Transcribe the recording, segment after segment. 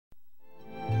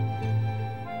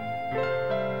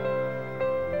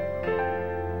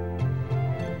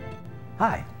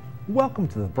Hi, welcome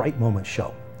to the Bright Moment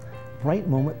Show. Bright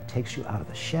Moment takes you out of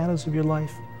the shadows of your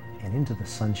life and into the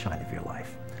sunshine of your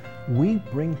life. We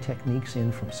bring techniques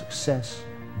in from success,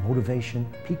 motivation,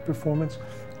 peak performance,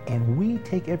 and we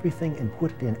take everything and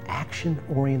put it in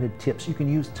action-oriented tips you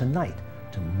can use tonight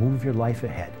to move your life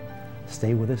ahead.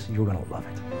 Stay with us, you're going to love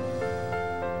it.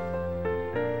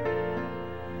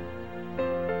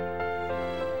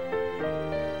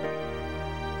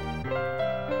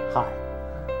 Hi,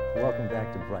 welcome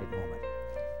back to Bright Moment.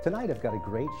 Tonight I've got a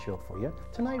great show for you.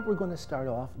 Tonight we're going to start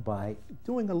off by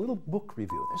doing a little book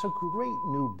review. There's a great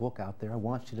new book out there I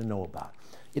want you to know about.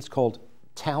 It's called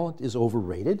Talent is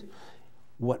Overrated: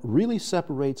 What Really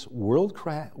Separates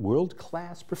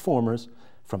World-Class Performers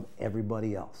from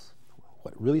Everybody Else.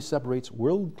 What really separates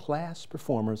world-class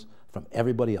performers from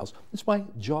everybody else. It's by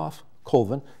Geoff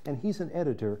Colvin, and he's an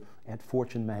editor at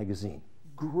Fortune magazine.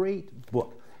 Great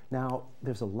book. Now,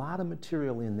 there's a lot of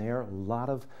material in there, a lot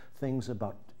of things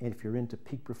about if you're into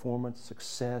peak performance,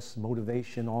 success,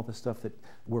 motivation, all the stuff that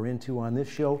we're into on this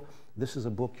show. This is a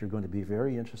book you're going to be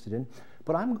very interested in.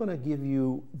 But I'm going to give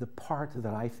you the part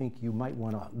that I think you might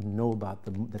want to know about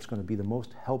that's going to be the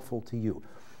most helpful to you.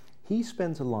 He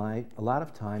spends a lot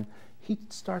of time, he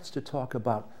starts to talk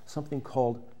about something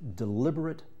called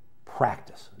deliberate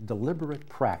practice. Deliberate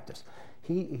practice.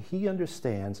 He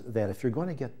understands that if you're going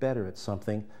to get better at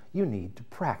something, you need to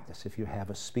practice. If you have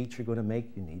a speech you're going to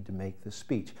make, you need to make the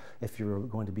speech. If you're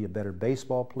going to be a better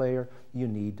baseball player, you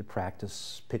need to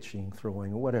practice pitching,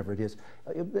 throwing, or whatever it is.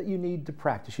 You need to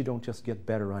practice. You don't just get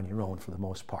better on your own for the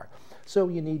most part. So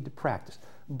you need to practice.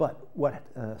 But what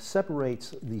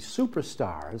separates the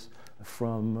superstars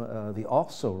from the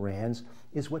also-rans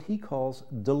is what he calls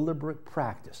deliberate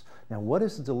practice. Now, what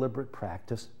does deliberate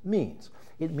practice mean?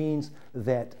 It means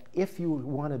that if you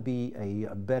want to be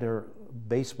a better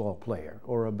baseball player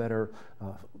or a better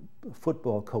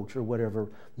football coach or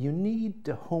whatever, you need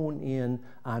to hone in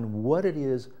on what it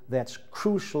is that's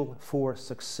crucial for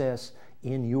success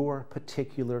in your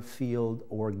particular field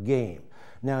or game.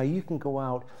 Now, you can go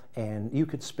out and you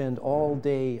could spend all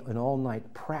day and all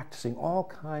night practicing all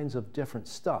kinds of different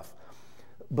stuff,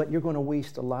 but you're going to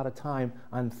waste a lot of time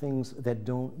on things that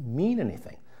don't mean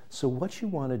anything. So what you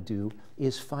want to do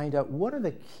is find out what are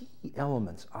the key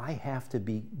elements I have to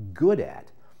be good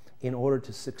at in order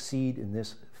to succeed in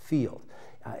this field.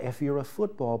 If you're a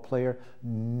football player,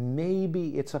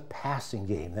 maybe it's a passing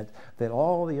game, that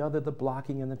all the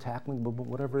blocking and the tackling,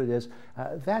 whatever it is,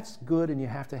 that's good and you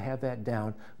have to have that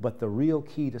down. But the real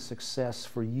key to success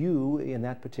for you in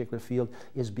that particular field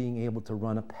is being able to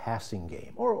run a passing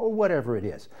game or whatever it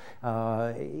is.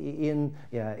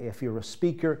 If you're a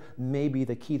speaker, maybe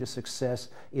the key to success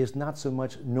is not so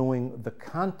much knowing the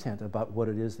content about what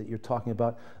it is that you're talking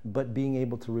about, but being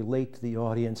able to relate to the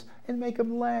audience and make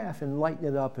them laugh and lighten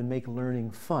it up and make learning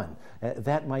fun.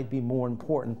 That might be more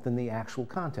important than the actual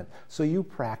content. So you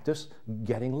practice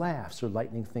getting laughs or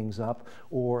lightening things up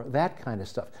or that kind of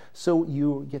stuff. So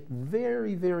you get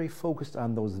very, very focused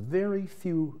on those very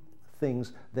few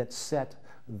things that set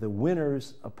the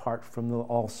winners apart from the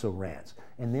also-rans.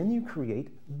 And then you create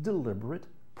deliberate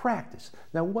practice.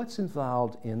 Now, what's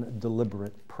involved in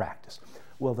deliberate practice?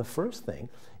 Well, the first thing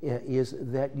is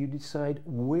that you decide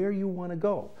where you want to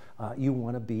go. You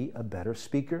want to be a better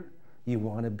speaker. You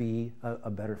want to be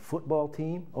a better football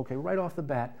team. Okay, right off the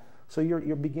bat. So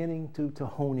you're beginning to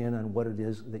hone in on what it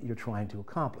is that you're trying to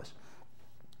accomplish.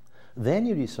 Then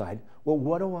you decide, well,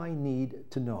 what do I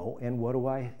need to know and what do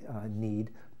I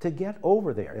need to get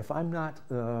over there? If I'm not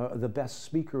the best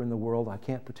speaker in the world, I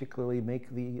can't particularly make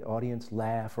the audience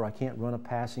laugh, or I can't run a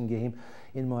passing game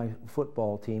in my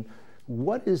football team,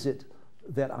 what is it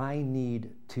that I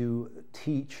need to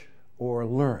teach or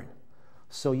learn?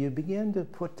 So you begin to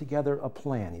put together a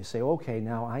plan. You say, okay,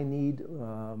 now I need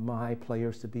my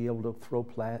players to be able to throw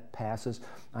passes.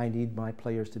 I need my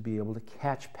players to be able to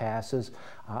catch passes.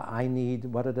 I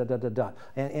need da-da-da-da-da-da.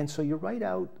 And so you write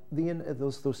out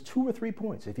those 2 or 3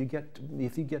 points. If you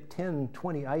get 10,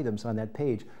 20 items on that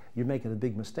page, you're making a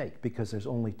big mistake because there's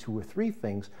only 2 or 3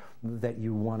 things that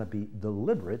you want to be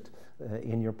deliberate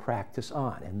in your practice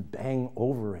on and bang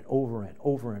over and over and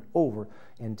over and over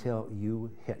until you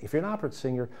hit. If you're an opera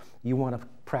singer, you want to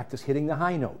practice hitting the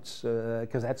high notes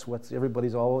because that's what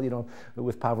everybody's all,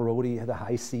 with Pavarotti, the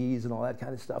high C's and all that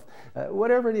kind of stuff.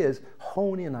 Whatever it is,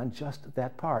 hone in on just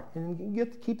that part and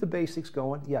keep the basics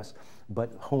going, yes,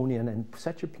 but hone in and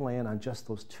set your plan on just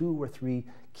those 2 or 3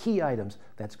 key items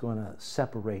that's going to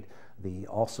separate the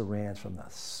also-rans from the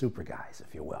super guys,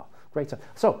 if you will. Great stuff.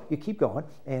 So you keep going,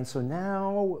 and so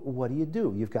now what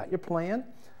do? You've got your plan,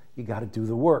 you got to do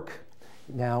the work.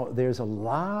 Now, there's a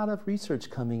lot of research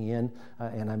coming in,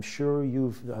 and I'm sure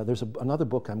there's another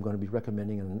book I'm going to be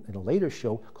recommending in a later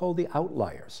show called The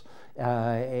Outliers.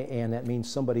 And that means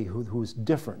somebody who's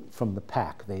different from the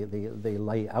pack. They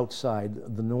lay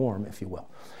outside the norm, if you will.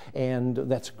 And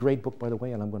that's a great book, by the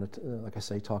way, and I'm going to, like I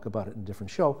say, talk about it in a different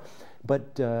show.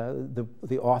 But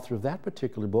the author of that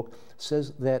particular book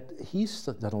says that he's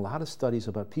done a lot of studies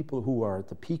about people who are at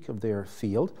the peak of their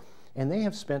field, and they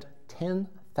have spent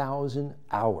 10,000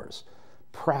 hours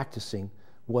practicing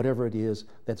whatever it is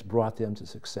that's brought them to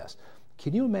success.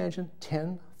 Can you imagine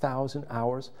 10,000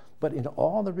 hours? But in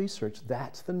all the research,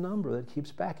 that's the number that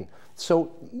keeps backing.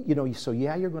 So,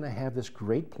 yeah, you're going to have this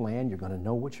great plan. You're going to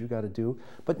know what you got to do.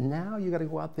 But now you got to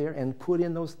go out there and put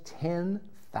in those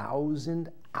 10,000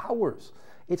 hours.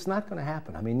 It's not going to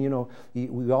happen. I mean,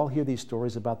 we all hear these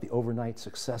stories about the overnight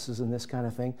successes and this kind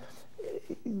of thing.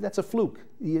 That's a fluke.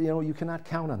 You cannot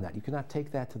count on that. You cannot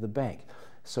take that to the bank.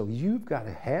 So you've got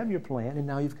to have your plan, and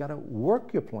now you've got to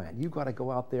work your plan. You've got to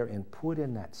go out there and put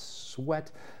in that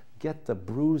sweat, get the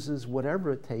bruises,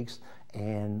 whatever it takes,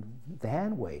 and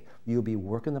that way you'll be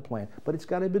working the plan. But it's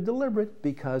got to be deliberate,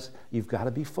 because you've got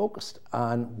to be focused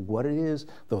on what it is,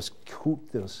 those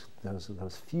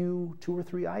few 2 or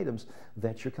 3 items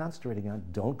that you're concentrating on.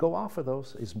 Don't go off of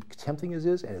those, as tempting as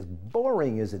it is and as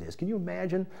boring as it is. Can you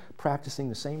imagine practicing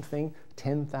the same thing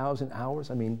 10,000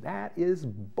 hours? I mean, that is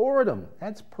boredom.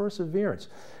 That's perseverance.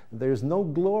 There's no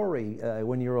glory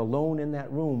when you're alone in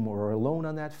that room or alone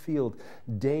on that field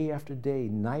day after day,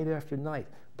 night after night.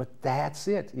 But that's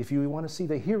it. If you want to see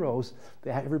the heroes,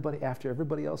 after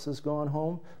everybody else has gone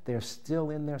home, they're still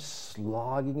in there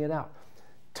slogging it out.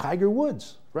 Tiger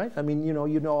Woods, right? I mean,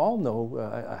 all know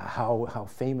how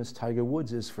famous Tiger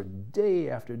Woods is for day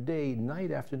after day,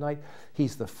 night after night.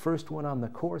 He's the first one on the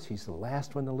course. He's the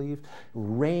last one to leave.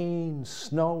 Rain,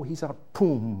 snow, he's out,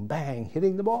 boom, bang,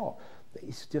 hitting the ball.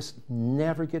 He just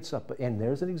never gets up. And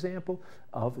there's an example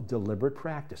of deliberate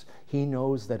practice. He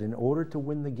knows that in order to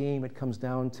win the game, it comes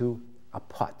down to a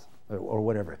putt or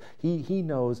whatever. He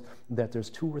knows that there's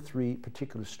 2 or 3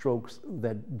 particular strokes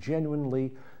that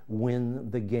genuinely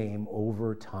win the game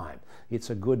over time. It's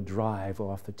a good drive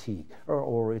off the tee,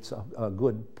 or it's a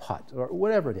good putt, or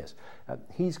whatever it is.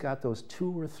 He's got those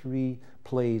 2 or 3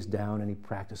 plays down, and he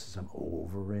practices them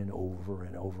over and over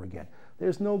and over again.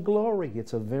 There's no glory.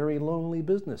 It's a very lonely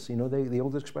business. The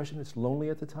old expression, it's lonely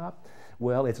at the top.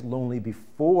 Well, it's lonely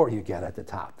before you get at the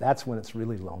top. That's when it's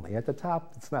really lonely. At the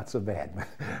top, it's not so bad.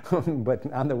 But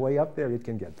on the way up there, it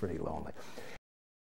can get pretty lonely.